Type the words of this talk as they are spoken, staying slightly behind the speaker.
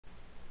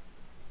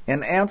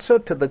in answer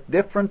to the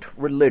different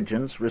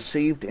religions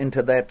received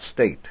into that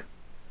state.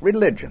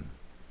 Religion.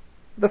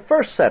 The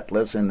first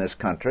settlers in this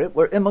country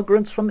were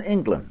immigrants from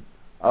England,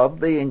 of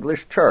the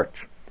English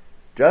Church,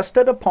 just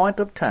at a point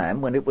of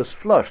time when it was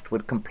flushed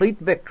with complete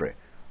victory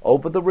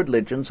over the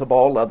religions of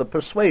all other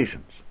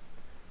persuasions.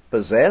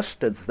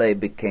 Possessed as they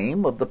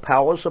became of the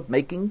powers of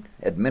making,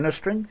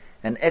 administering,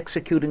 and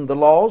executing the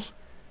laws,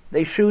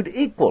 they shewed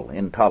equal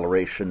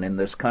intoleration in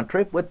this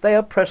country with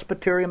their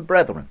Presbyterian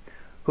brethren,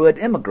 who had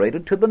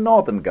immigrated to the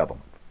northern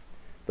government.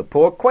 The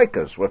poor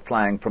Quakers were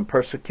flying from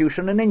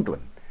persecution in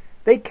England.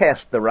 They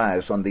cast their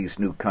eyes on these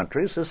new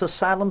countries as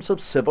asylums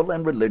of civil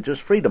and religious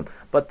freedom,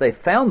 but they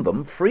found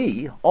them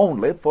free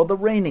only for the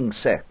reigning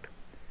sect.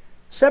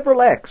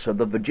 Several acts of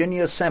the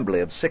Virginia Assembly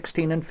of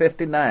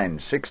 1659,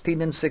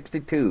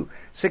 1662,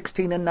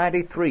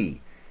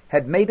 1693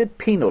 had made it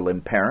penal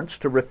in parents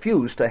to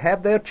refuse to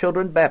have their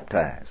children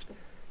baptized,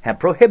 had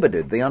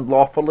prohibited the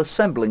unlawful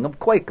assembling of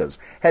Quakers,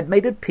 had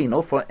made it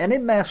penal for any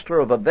master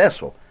of a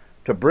vessel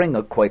to bring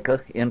a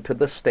Quaker into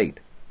the state,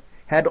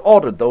 had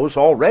ordered those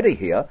already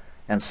here,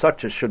 and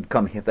such as should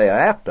come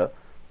thereafter,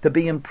 to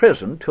be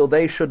imprisoned till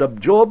they should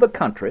abjure the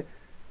country,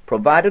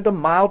 provided a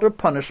milder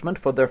punishment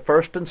for their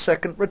first and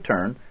second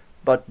return,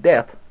 but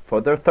death for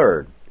their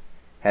third,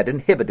 had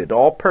inhibited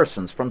all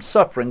persons from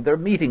suffering their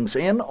meetings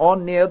in or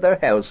near their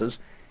houses,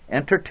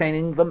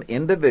 entertaining them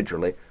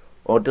individually,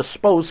 or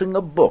disposing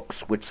of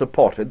books which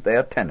supported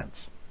their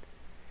tenants.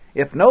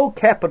 If no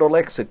capital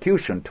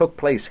execution took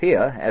place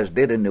here, as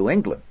did in New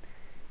England,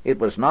 it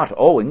was not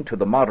owing to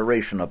the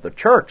moderation of the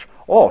Church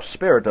or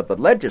spirit of the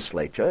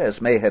legislature,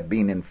 as may have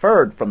been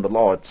inferred from the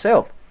law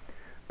itself,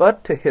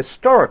 but to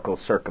historical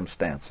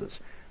circumstances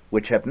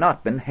which have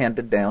not been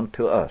handed down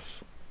to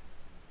us.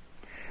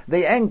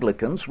 The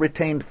Anglicans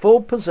retained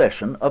full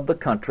possession of the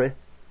country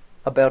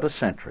about a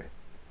century.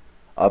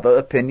 Other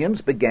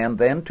opinions began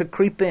then to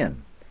creep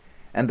in,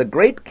 and the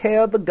great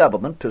care of the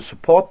government to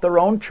support their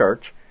own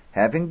church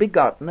having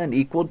begotten an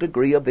equal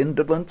degree of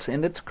indolence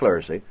in its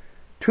clergy,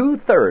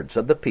 2/3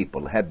 of the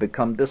people had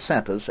become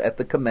dissenters at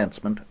the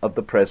commencement of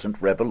the present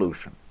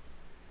revolution.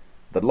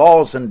 The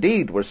laws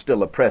indeed were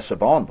still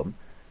oppressive on them,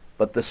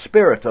 but the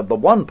spirit of the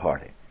one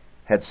party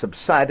had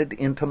subsided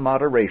into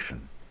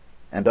moderation,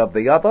 and of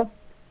the other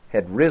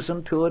had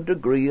risen to a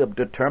degree of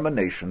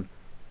determination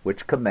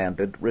which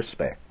commanded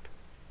respect.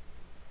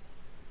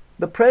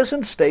 The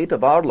present state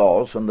of our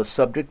laws on the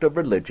subject of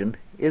religion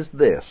is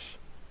this.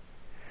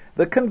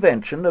 The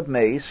Convention of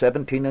May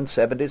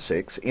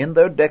 1776, in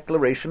their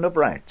Declaration of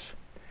Rights,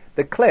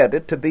 declared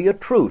it to be a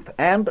truth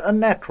and a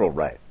natural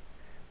right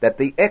that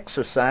the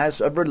exercise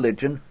of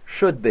religion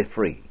should be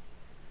free.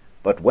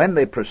 But when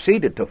they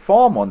proceeded to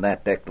form on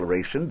that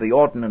declaration the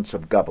ordinance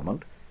of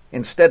government,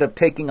 instead of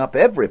taking up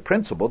every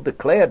principle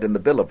declared in the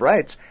Bill of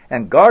Rights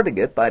and guarding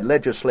it by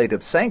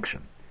legislative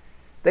sanction,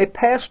 they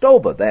passed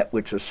over that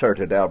which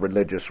asserted our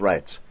religious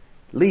rights,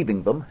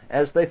 leaving them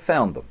as they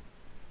found them.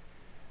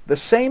 The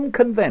same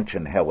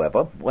convention,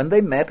 however, when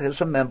they met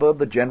as a member of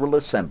the General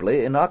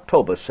Assembly in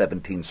October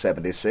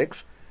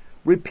 1776,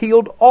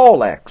 repealed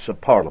all acts of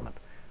Parliament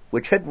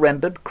which had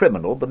rendered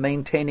criminal the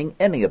maintaining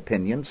any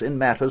opinions in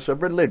matters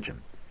of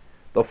religion,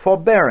 the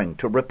forbearing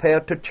to repair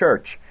to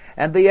church,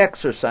 and the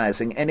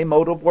exercising any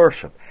mode of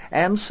worship,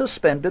 and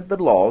suspended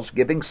the laws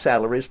giving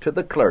salaries to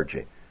the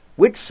clergy,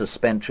 which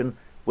suspension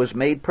was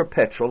made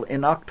perpetual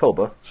in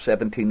October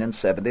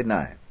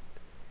 1779.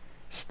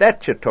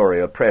 Statutory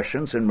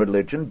oppressions in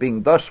religion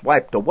being thus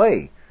wiped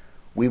away,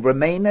 we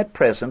remain at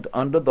present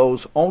under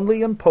those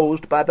only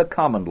imposed by the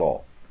common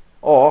law,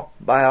 or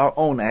by our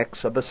own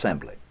acts of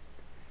assembly.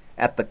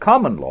 At the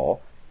common law,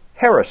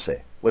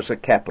 heresy was a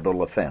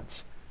capital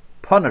offense,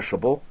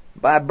 punishable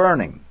by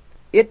burning.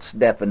 Its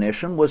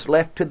definition was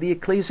left to the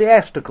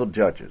ecclesiastical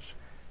judges,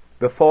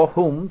 before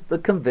whom the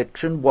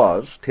conviction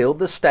was, till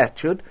the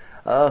statute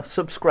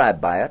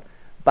subscribed by it,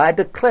 by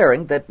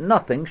declaring that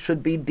nothing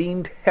should be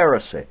deemed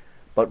heresy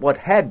but what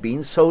had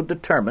been so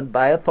determined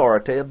by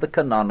authority of the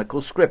canonical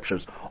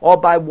Scriptures, or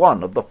by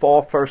one of the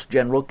 4 first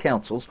general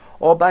councils,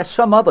 or by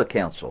some other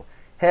council,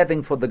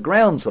 having for the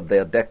grounds of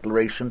their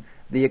declaration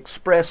the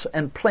express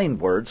and plain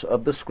words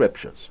of the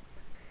Scriptures.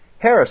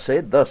 Heresy,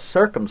 thus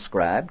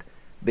circumscribed,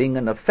 being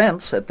an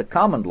offense at the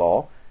common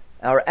law,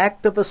 our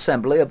Act of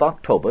Assembly of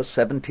October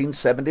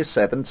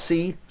 1777,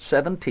 c.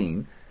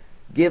 17,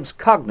 gives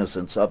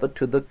cognizance of it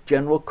to the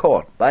General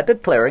Court, by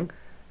declaring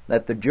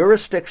that the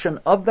jurisdiction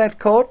of that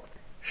court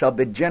shall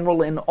be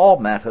general in all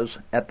matters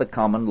at the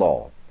common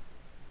law.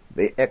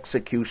 The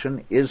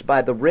execution is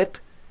by the writ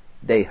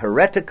de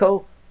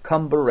heretico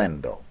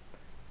cumberendo.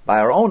 By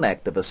our own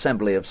Act of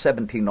Assembly of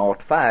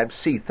 1705,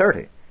 c.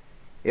 30,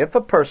 if a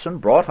person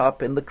brought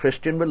up in the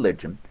Christian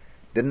religion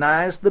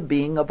denies the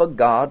being of a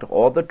God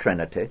or the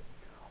Trinity,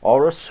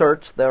 or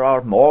asserts there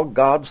are more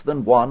gods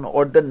than one,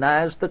 or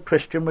denies the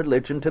Christian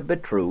religion to be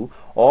true,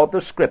 or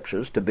the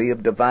Scriptures to be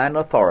of divine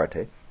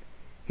authority,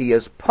 he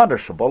is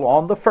punishable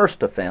on the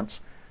first offense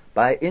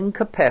by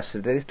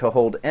incapacity to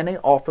hold any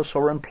office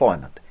or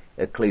employment,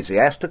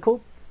 ecclesiastical,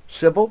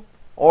 civil,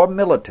 or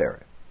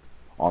military.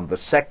 On the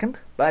second,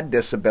 by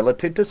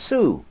disability to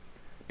sue,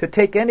 to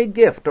take any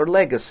gift or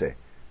legacy,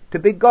 to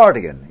be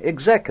guardian,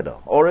 executor,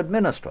 or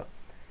administrator,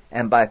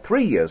 and by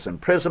 3 years'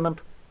 imprisonment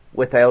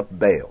without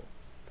bail.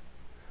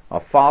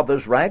 A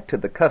father's right to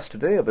the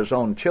custody of his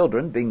own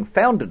children being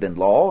founded in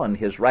law and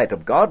his right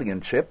of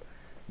guardianship,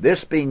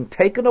 this being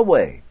taken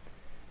away,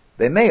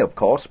 they may, of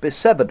course, be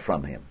severed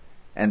from him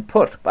and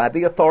put, by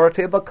the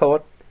authority of a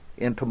court,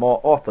 into more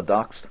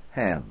orthodox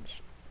hands.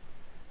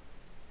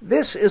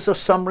 This is a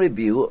summary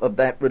view of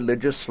that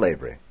religious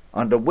slavery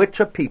under which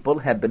a people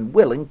have been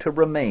willing to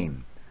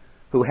remain,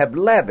 who have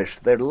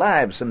lavished their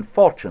lives and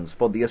fortunes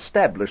for the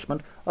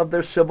establishment of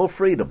their civil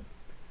freedom.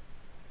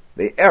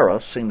 The error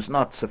seems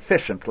not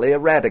sufficiently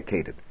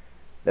eradicated,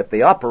 that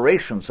the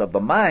operations of the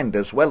mind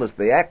as well as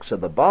the acts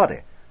of the body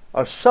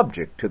are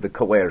subject to the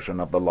coercion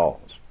of the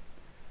laws.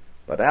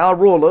 But our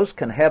rulers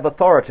can have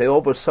authority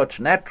over such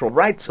natural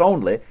rights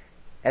only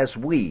as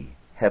we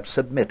have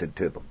submitted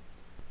to them.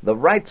 The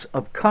rights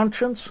of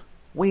conscience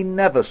we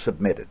never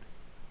submitted.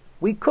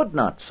 We could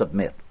not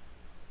submit.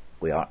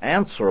 We are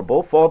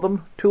answerable for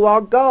them to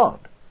our God.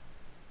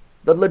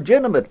 The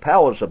legitimate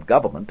powers of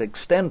government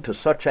extend to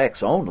such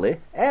acts only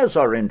as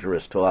are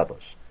injurious to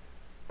others.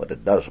 But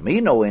it does me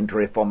no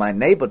injury for my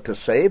neighbor to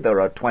say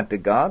there are 20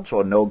 gods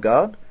or no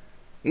God.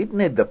 It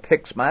neither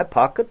picks my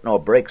pocket nor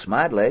breaks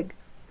my leg.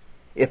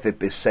 If it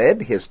be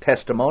said his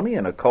testimony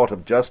in a court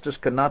of justice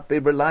cannot be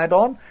relied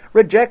on,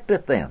 reject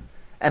it then,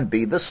 and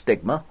be the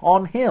stigma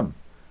on him.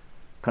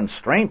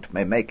 Constraint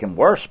may make him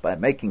worse by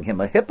making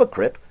him a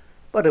hypocrite,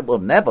 but it will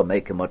never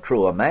make him a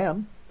truer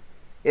man.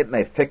 It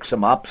may fix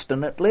him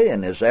obstinately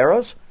in his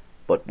errors,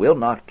 but will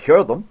not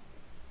cure them.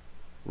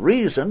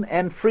 Reason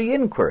and free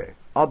inquiry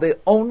are the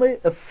only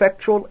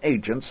effectual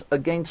agents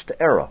against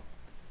error.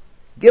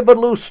 Give a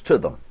loose to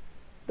them.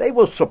 They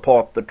will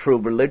support the true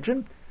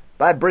religion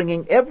by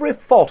bringing every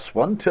false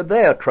one to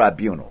their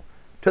tribunal,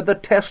 to the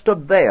test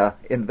of their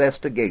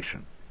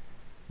investigation.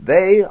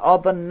 They are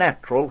the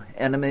natural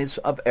enemies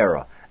of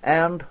error,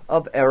 and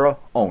of error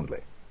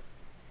only.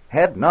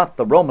 Had not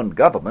the Roman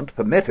government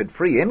permitted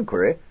free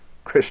inquiry,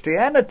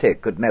 Christianity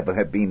could never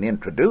have been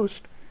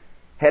introduced.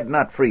 Had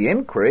not free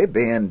inquiry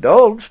been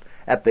indulged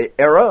at the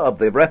era of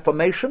the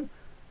Reformation,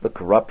 the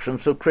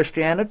corruptions of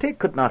Christianity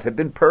could not have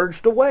been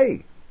purged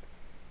away.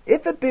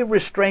 If it be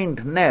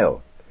restrained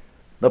now,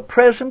 the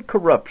present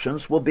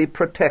corruptions will be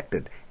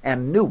protected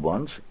and new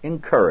ones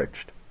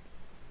encouraged.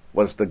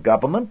 Was the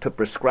government to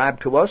prescribe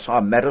to us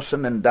our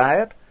medicine and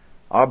diet,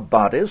 our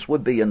bodies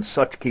would be in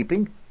such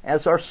keeping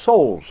as our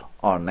souls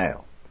are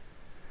now.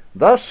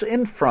 Thus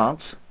in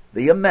France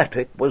the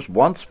emetic was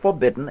once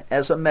forbidden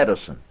as a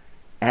medicine,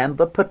 and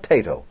the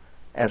potato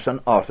as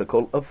an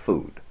article of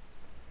food.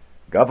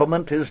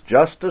 Government is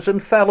just as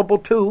infallible,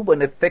 too,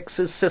 when it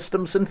fixes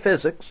systems in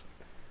physics.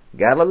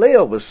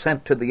 Galileo was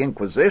sent to the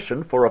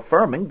Inquisition for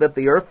affirming that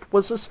the earth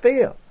was a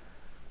sphere.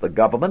 The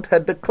government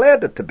had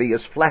declared it to be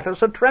as flat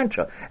as a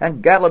trencher,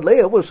 and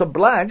Galileo was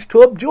obliged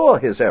to abjure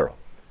his error.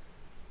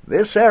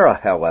 This error,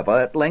 however,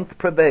 at length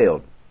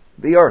prevailed.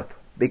 The earth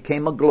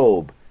became a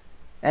globe,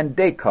 and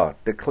Descartes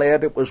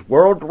declared it was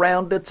whirled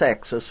round its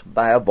axis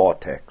by a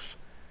vortex.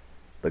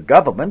 The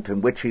government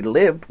in which he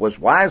lived was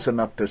wise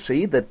enough to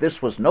see that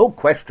this was no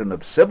question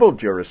of civil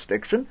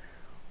jurisdiction,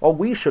 or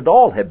we should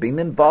all have been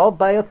involved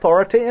by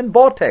authority in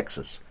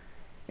vortexes.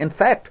 In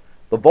fact,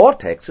 the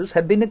vortexes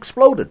had been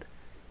exploded,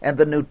 and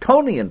the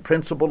Newtonian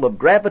principle of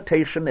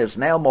gravitation is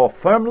now more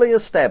firmly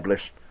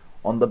established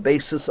on the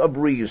basis of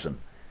reason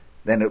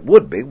than it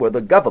would be were the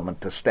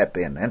government to step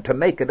in and to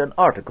make it an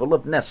article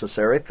of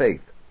necessary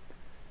faith.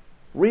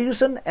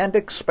 Reason and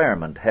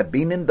experiment have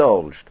been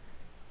indulged,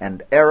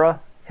 and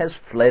error has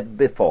fled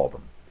before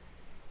them.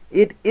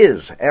 It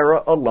is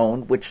error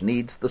alone which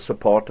needs the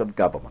support of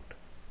government.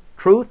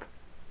 Truth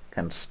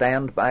can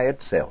stand by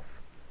itself.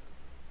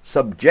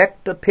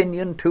 Subject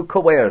opinion to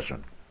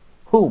coercion.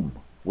 Whom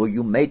will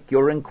you make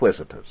your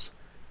inquisitors?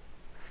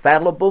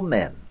 Fallible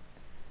men,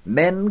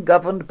 men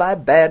governed by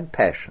bad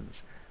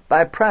passions,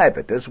 by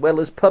private as well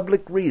as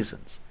public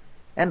reasons,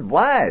 and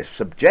why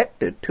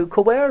subjected to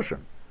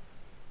coercion?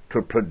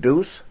 To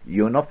produce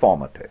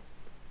uniformity.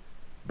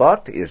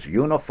 But is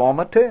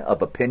uniformity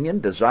of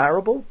opinion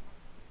desirable?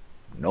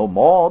 No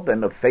more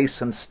than of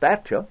face and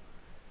stature.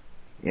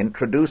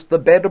 Introduce the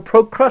bed of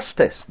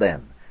Procrustes,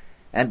 then,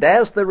 and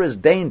as there is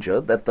danger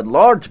that the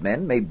large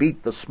men may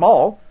beat the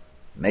small,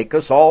 make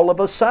us all of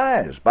a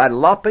size by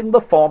lopping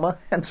the former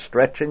and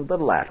stretching the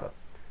latter.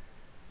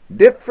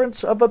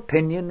 Difference of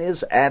opinion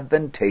is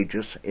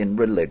advantageous in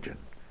religion.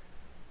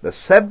 The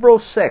several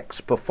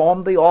sects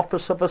perform the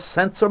office of a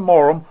censor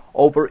morum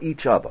over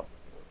each other.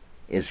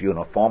 Is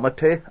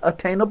uniformity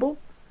attainable?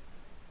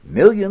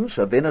 Millions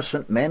of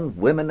innocent men,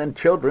 women, and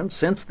children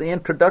since the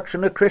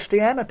introduction of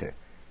Christianity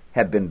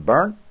have been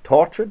burnt,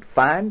 tortured,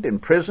 fined,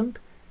 imprisoned,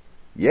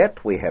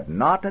 yet we have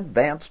not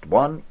advanced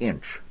 1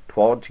 inch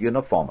towards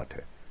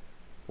uniformity.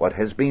 What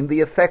has been the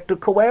effect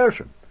of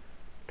coercion?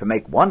 To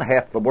make one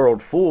half the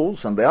world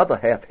fools and the other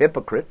half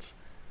hypocrites,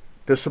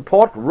 to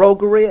support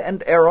roguery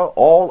and error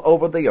all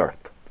over the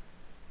earth.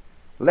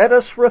 Let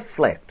us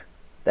reflect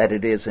that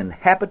it is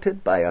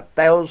inhabited by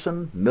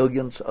 1,000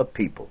 millions of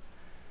people,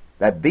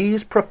 that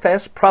these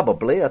profess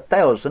probably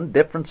 1,000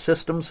 different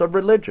systems of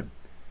religion,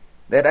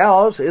 that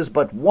ours is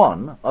but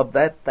one of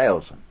that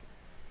 1,000,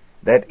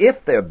 that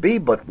if there be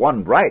but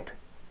one right,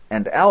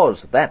 and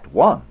ours that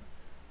one,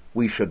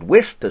 we should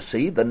wish to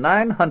see the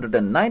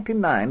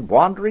 999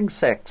 wandering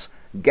sects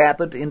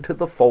gathered into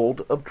the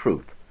fold of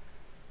truth.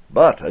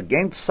 But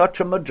against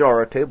such a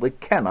majority we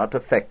cannot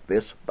effect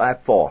this by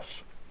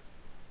force.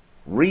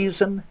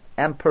 Reason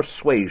and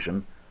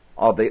persuasion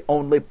are the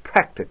only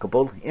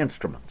practicable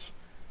instruments.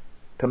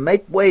 To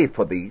make way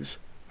for these,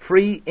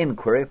 free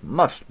inquiry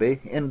must be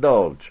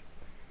indulged.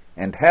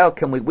 And how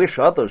can we wish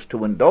others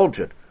to indulge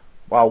it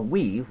while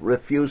we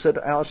refuse it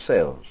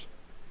ourselves?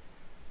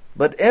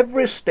 But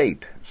every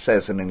state,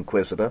 says an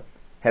inquisitor,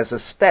 has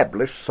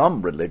established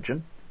some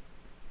religion.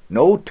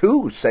 No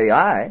two, say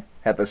I,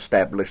 have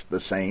established the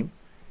same.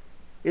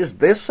 Is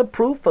this a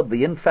proof of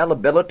the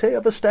infallibility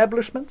of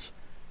establishments?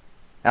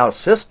 Our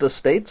sister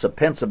states of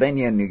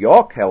Pennsylvania and New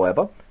York,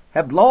 however,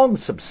 have long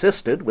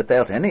subsisted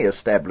without any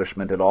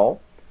establishment at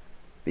all.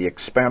 The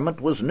experiment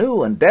was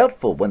new and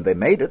doubtful when they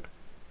made it.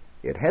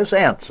 It has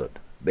answered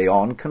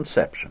beyond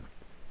conception.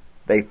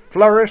 They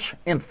flourish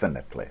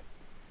infinitely.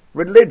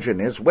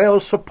 Religion is well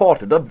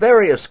supported, of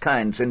various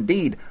kinds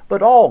indeed,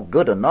 but all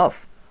good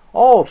enough,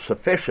 all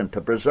sufficient to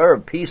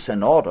preserve peace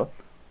and order,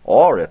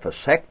 or if a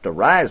sect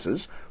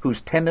arises whose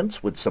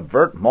tenets would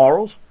subvert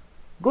morals,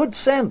 good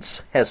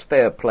sense has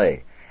fair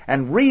play,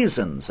 and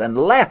reasons and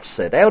laughs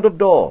it out of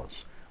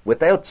doors,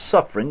 without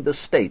suffering the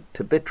state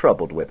to be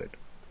troubled with it.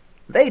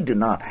 They do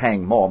not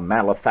hang more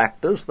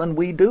malefactors than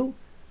we do.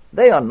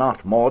 They are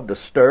not more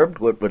disturbed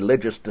with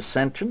religious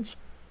dissensions.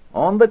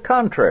 On the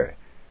contrary,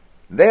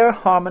 their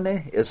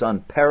harmony is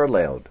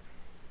unparalleled,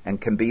 and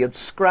can be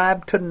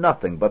ascribed to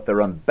nothing but their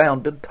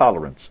unbounded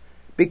tolerance,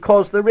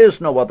 because there is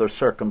no other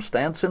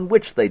circumstance in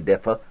which they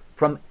differ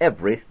from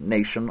every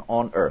nation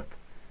on earth.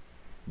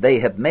 They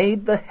have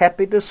made the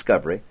happy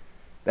discovery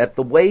that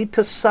the way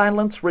to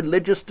silence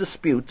religious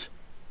disputes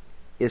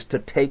is to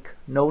take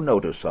no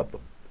notice of them.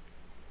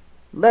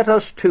 Let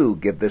us too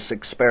give this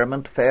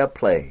experiment fair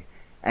play,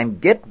 and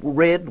get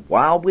rid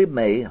while we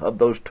may of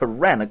those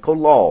tyrannical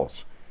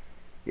laws.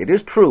 It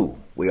is true,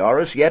 we are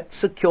as yet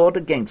secured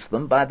against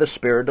them by the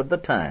spirit of the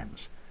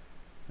times.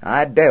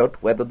 I doubt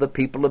whether the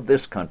people of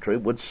this country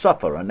would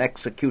suffer an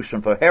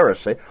execution for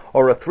heresy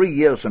or a 3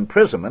 years'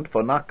 imprisonment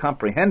for not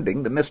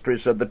comprehending the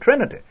mysteries of the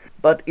Trinity.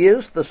 But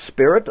is the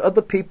spirit of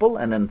the people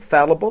an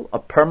infallible, a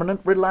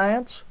permanent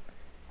reliance?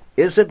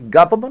 Is it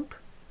government?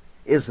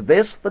 Is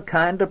this the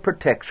kind of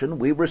protection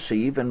we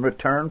receive in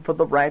return for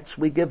the rights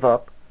we give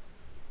up?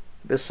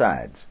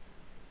 Besides,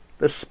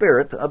 the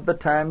spirit of the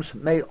times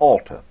may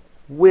alter,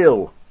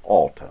 will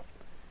alter.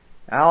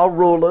 Our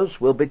rulers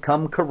will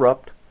become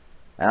corrupt,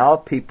 our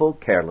people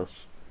careless.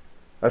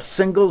 A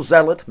single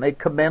zealot may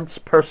commence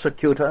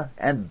persecutor,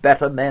 and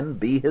better men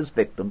be his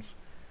victims.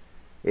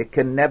 It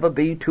can never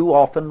be too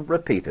often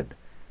repeated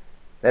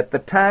that the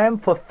time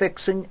for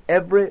fixing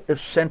every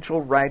essential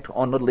right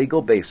on a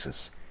legal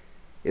basis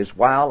is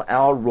while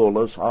our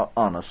rulers are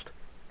honest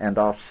and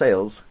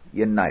ourselves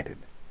united.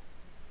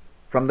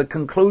 From the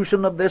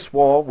conclusion of this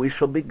war we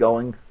shall be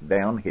going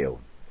downhill.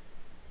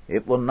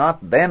 It will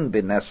not then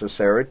be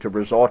necessary to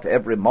resort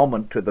every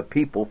moment to the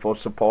people for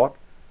support.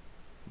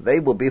 They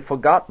will be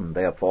forgotten,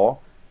 therefore,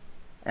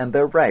 and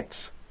their rights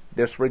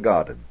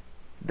disregarded.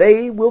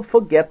 They will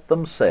forget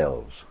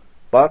themselves,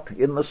 but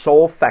in the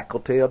sole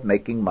faculty of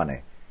making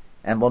money,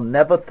 and will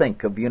never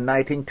think of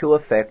uniting to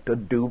effect a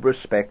due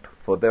respect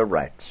for their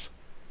rights.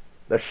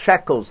 The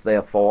shackles,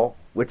 therefore,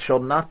 which shall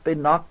not be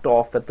knocked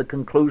off at the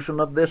conclusion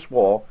of this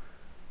war,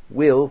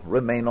 will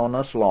remain on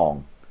us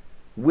long,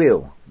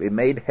 will be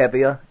made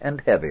heavier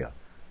and heavier,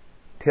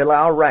 till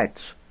our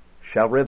rights shall